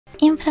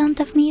In front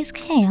of me is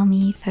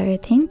Xiaomi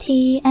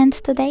 14T, and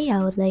today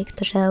I would like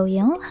to show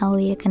you how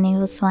you can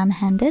use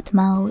one-handed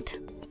mode.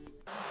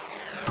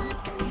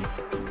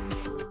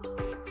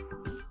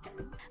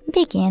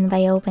 Begin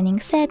by opening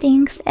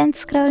settings and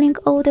scrolling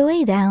all the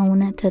way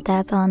down to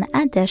tap on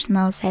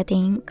additional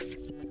settings.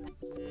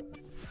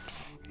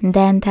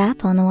 Then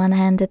tap on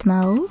one-handed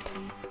mode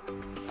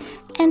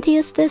and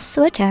use the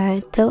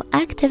switcher to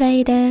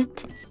activate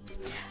it.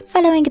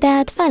 Following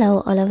that,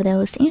 follow all of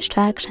those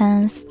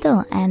instructions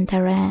to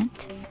enter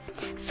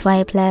it.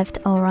 Swipe left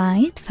or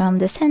right from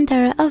the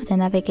center of the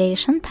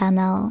navigation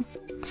panel.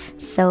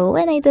 So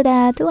when I do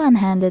that,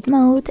 one-handed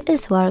mode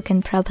is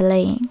working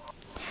properly.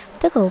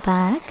 To go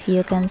back,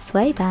 you can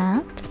swipe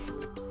up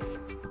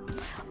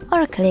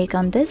or click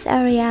on this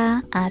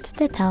area at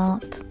the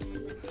top.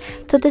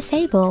 To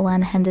disable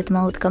one-handed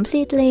mode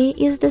completely,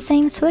 use the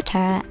same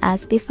switcher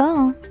as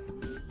before.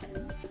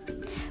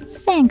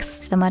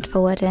 Thanks so much for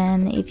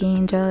watching. If you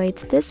enjoyed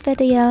this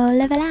video,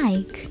 leave a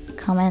like,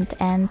 comment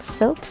and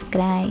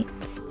subscribe.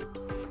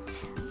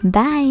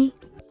 Bye!